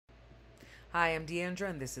Hi, I'm Deandra,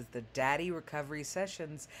 and this is the Daddy Recovery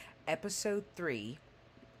Sessions, Episode 3,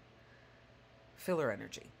 Filler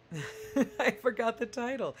Energy. I forgot the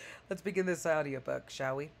title. Let's begin this audiobook,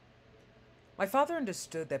 shall we? My father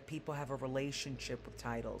understood that people have a relationship with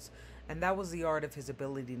titles, and that was the art of his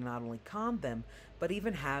ability to not only calm them, but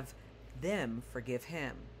even have them forgive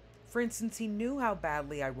him. For instance, he knew how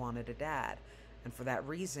badly I wanted a dad, and for that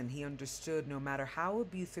reason, he understood no matter how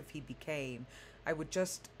abusive he became, I would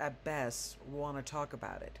just, at best, want to talk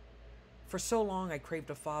about it. For so long, I craved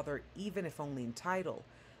a father, even if only in title,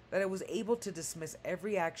 that I was able to dismiss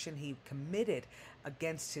every action he committed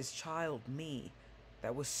against his child, me,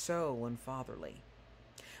 that was so unfatherly.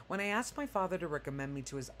 When I asked my father to recommend me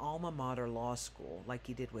to his alma mater law school, like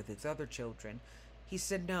he did with his other children, he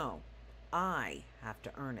said no, I have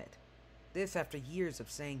to earn it. This after years of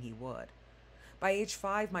saying he would. By age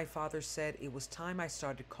 5, my father said it was time I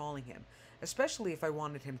started calling him, especially if I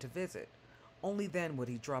wanted him to visit. Only then would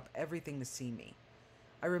he drop everything to see me.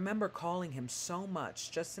 I remember calling him so much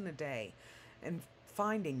just in a day and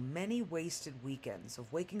finding many wasted weekends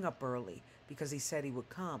of waking up early because he said he would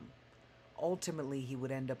come. Ultimately, he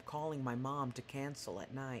would end up calling my mom to cancel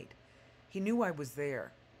at night. He knew I was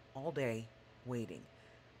there all day, waiting,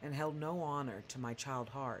 and held no honor to my child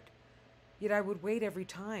heart. Yet I would wait every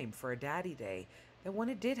time for a daddy day that when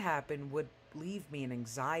it did happen would leave me in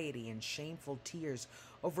anxiety and shameful tears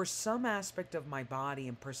over some aspect of my body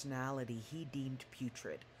and personality he deemed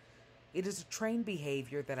putrid. It is a trained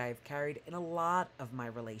behavior that I have carried in a lot of my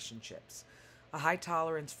relationships. A high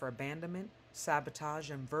tolerance for abandonment, sabotage,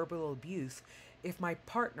 and verbal abuse if my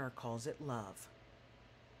partner calls it love.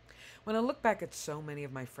 When I look back at so many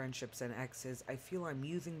of my friendships and exes, I feel I'm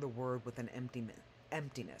using the word with an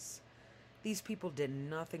emptiness. These people did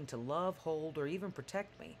nothing to love, hold, or even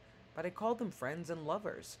protect me, but I called them friends and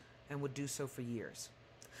lovers, and would do so for years.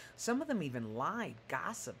 Some of them even lied,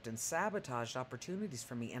 gossiped, and sabotaged opportunities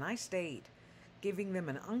for me, and I stayed, giving them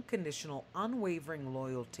an unconditional, unwavering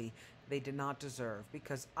loyalty they did not deserve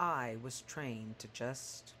because I was trained to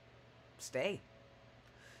just stay.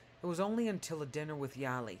 It was only until a dinner with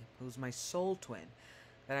Yali, who's my soul twin,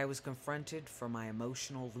 that I was confronted for my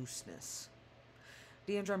emotional looseness.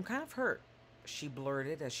 Deandra, I'm kind of hurt, she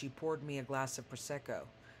blurted as she poured me a glass of Prosecco,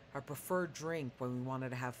 our preferred drink when we wanted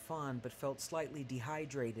to have fun but felt slightly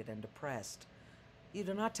dehydrated and depressed. You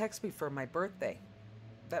did not text me for my birthday.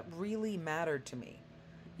 That really mattered to me.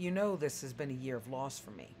 You know this has been a year of loss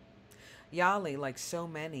for me. Yali, like so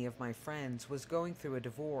many of my friends, was going through a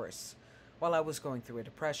divorce, while I was going through a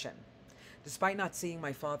depression. Despite not seeing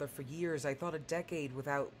my father for years, I thought a decade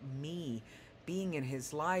without me being in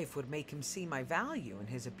his life would make him see my value in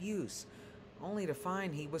his abuse, only to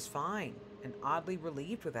find he was fine and oddly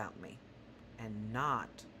relieved without me, and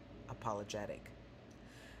not apologetic.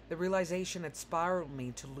 The realization had spiraled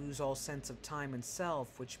me to lose all sense of time and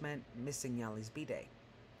self, which meant missing Yali's B-Day.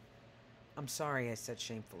 I'm sorry, I said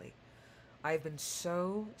shamefully. I have been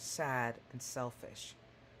so sad and selfish.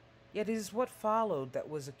 Yet it is what followed that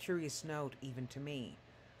was a curious note even to me.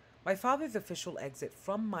 My father's official exit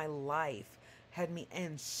from my life had me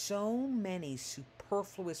end so many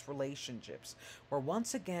superfluous relationships where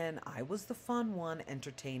once again I was the fun one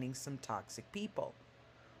entertaining some toxic people.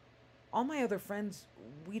 All my other friends,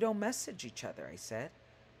 we don't message each other, I said.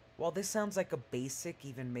 While this sounds like a basic,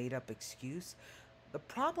 even made up excuse, the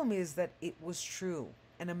problem is that it was true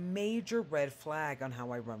and a major red flag on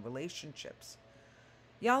how I run relationships.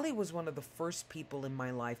 Yali was one of the first people in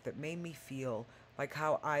my life that made me feel like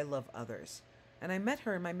how I love others, and I met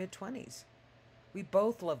her in my mid-20s. We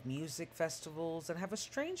both love music festivals and have a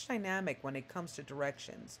strange dynamic when it comes to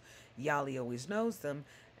directions. Yali always knows them,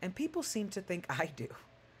 and people seem to think I do.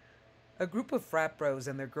 A group of frat bros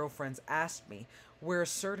and their girlfriends asked me where a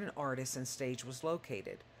certain artist and stage was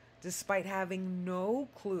located. Despite having no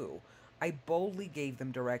clue, I boldly gave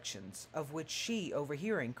them directions, of which she,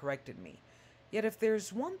 overhearing, corrected me. Yet if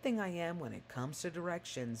there's one thing I am when it comes to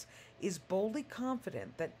directions, is boldly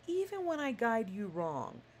confident that even when I guide you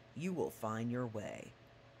wrong, you will find your way.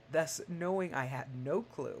 Thus, knowing I had no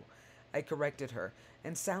clue, I corrected her,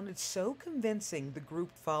 and sounded so convincing the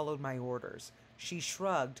group followed my orders. She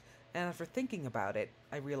shrugged, and after thinking about it,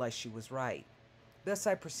 I realized she was right. Thus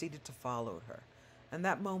I proceeded to follow her, and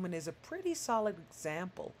that moment is a pretty solid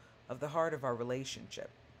example of the heart of our relationship.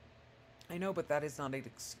 I know, but that is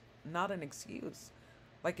not an excuse.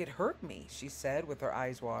 Like it hurt me, she said with her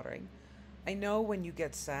eyes watering. I know when you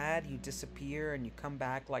get sad, you disappear and you come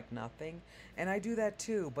back like nothing, and I do that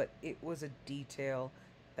too, but it was a detail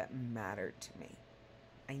that mattered to me.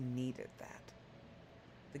 I needed that.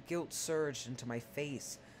 The guilt surged into my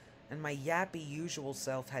face and my yappy usual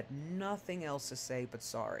self had nothing else to say but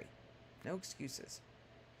sorry. No excuses.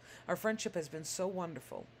 Our friendship has been so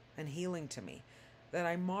wonderful and healing to me that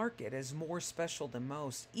I mark it as more special than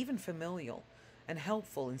most, even familial, and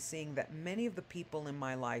helpful in seeing that many of the people in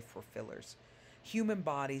my life were fillers, human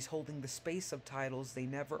bodies holding the space of titles they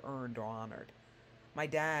never earned or honored. My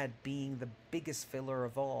dad being the biggest filler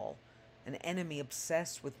of all, an enemy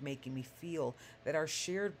obsessed with making me feel that our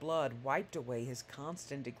shared blood wiped away his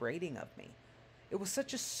constant degrading of me. It was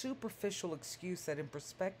such a superficial excuse that, in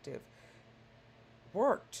perspective,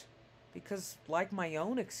 worked. Because, like my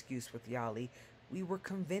own excuse with Yali, we were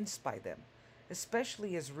convinced by them,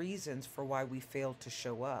 especially as reasons for why we failed to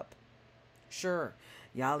show up. Sure,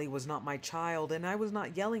 Yali was not my child, and I was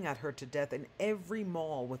not yelling at her to death in every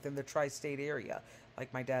mall within the tri state area,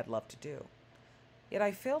 like my dad loved to do. Yet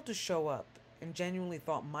I failed to show up and genuinely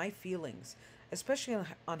thought my feelings, especially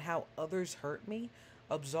on how others hurt me,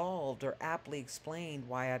 absolved or aptly explained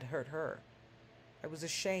why I'd hurt her. I was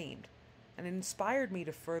ashamed, and it inspired me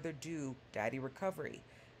to further do Daddy Recovery,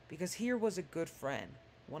 because here was a good friend,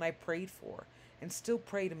 one I prayed for, and still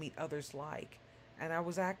pray to meet others like, and I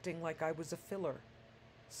was acting like I was a filler,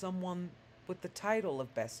 someone with the title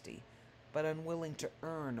of bestie, but unwilling to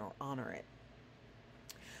earn or honor it.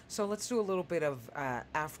 So let's do a little bit of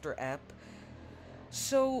after ep.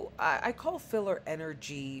 So I call filler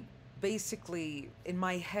energy basically in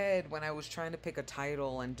my head when I was trying to pick a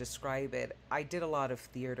title and describe it. I did a lot of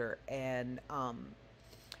theater, and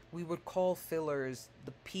we would call fillers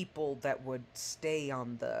the people that would stay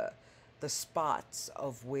on the spots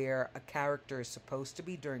of where a character is supposed to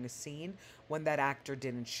be during a scene when that actor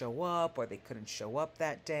didn't show up or they couldn't show up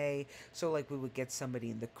that day. So like we would get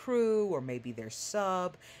somebody in the crew or maybe their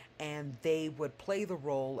sub, and they would play the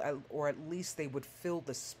role, or at least they would fill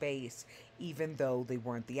the space even though they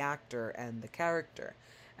weren't the actor and the character.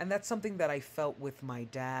 And that's something that I felt with my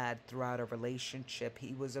dad throughout our relationship.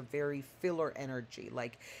 He was a very filler energy.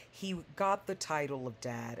 Like, he got the title of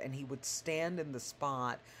dad and he would stand in the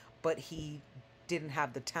spot, but he didn't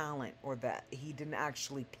have the talent, or that he didn't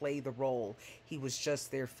actually play the role. He was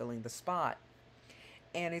just there filling the spot.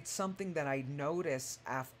 And it's something that I noticed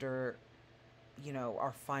after,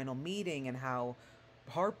 our final meeting, and how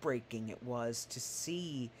heartbreaking it was to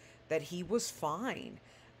see that he was fine,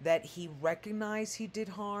 that he recognized he did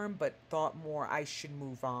harm, but thought more I should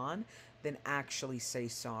move on than actually say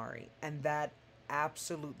sorry. And that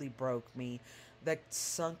absolutely broke me. That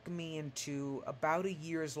sunk me into about a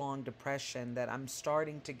year's long depression that I'm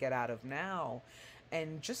starting to get out of now.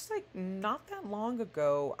 And just like not that long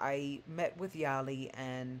ago, I met with Yali,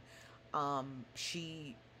 and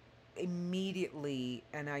she immediately,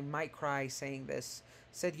 and I might cry saying this,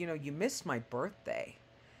 said, you missed my birthday.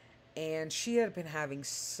 And she had been having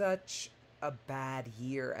such a bad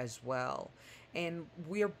year as well. And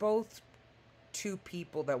we are both two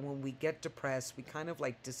people that when we get depressed, we kind of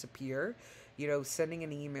like disappear. Sending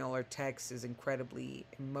an email or text is incredibly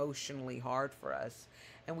emotionally hard for us.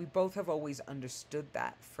 And we both have always understood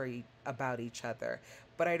that about each other.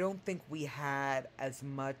 But I don't think we had as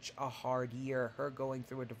much a hard year, her going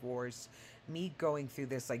through a divorce, me going through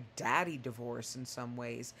this like daddy divorce in some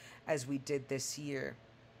ways, as we did this year.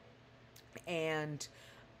 And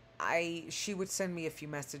she would send me a few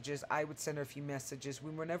messages, I would send her a few messages.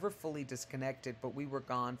 We were never fully disconnected, but we were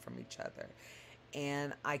gone from each other.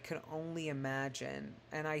 And I can only imagine,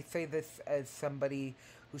 and I say this as somebody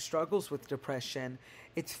who struggles with depression,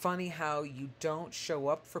 it's funny how you don't show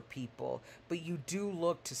up for people, but you do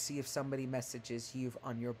look to see if somebody messages you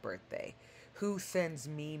on your birthday. Who sends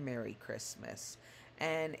me Merry Christmas?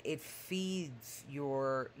 And it feeds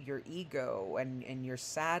your ego and your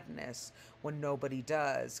sadness when nobody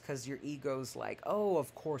does, because your ego's like, oh,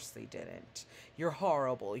 of course they didn't. You're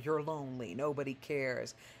horrible. You're lonely. Nobody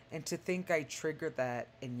cares. And to think I triggered that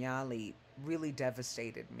in Yali really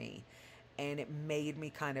devastated me. And it made me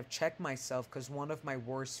kind of check myself, because one of my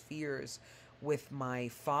worst fears with my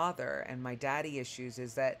father and my daddy issues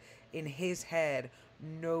is that in his head,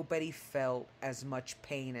 nobody felt as much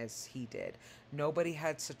pain as he did. Nobody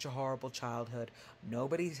had such a horrible childhood.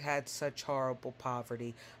 Nobody had such horrible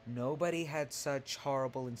poverty. Nobody had such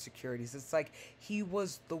horrible insecurities. It's like he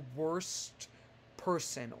was the worst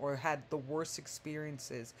person, or had the worst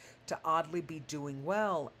experiences, to oddly be doing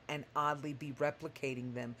well and oddly be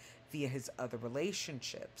replicating them via his other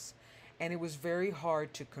relationships. And it was very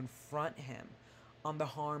hard to confront him on the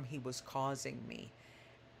harm he was causing me.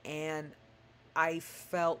 And I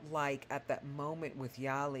felt like at that moment with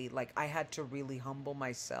Yali, like I had to really humble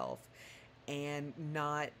myself and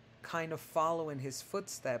not kind of follow in his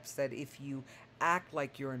footsteps, that if you act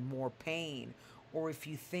like you're in more pain, or if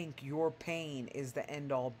you think your pain is the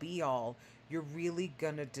end all be all, you're really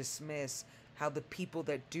gonna dismiss how the people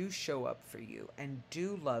that do show up for you and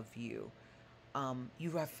do love you,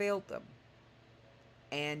 you have failed them.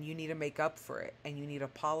 And you need to make up for it, and you need to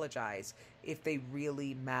apologize if they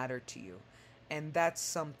really matter to you. And that's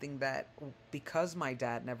something that, because my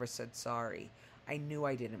dad never said sorry, I knew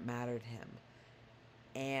I didn't matter to him.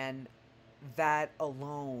 And that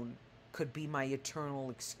alone could be my eternal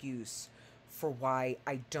excuse for why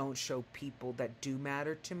I don't show people that do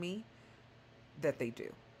matter to me that they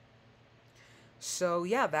do. So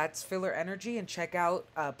yeah, that's Filler Energy, and check out,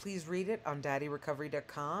 please read it on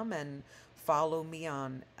daddyrecovery.com, and follow me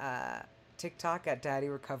on TikTok at Daddy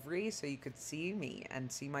Recovery so you could see me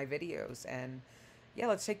and see my videos. And yeah,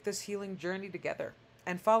 let's take this healing journey together.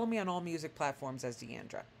 And follow me on all music platforms as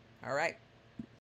Deandra. All right.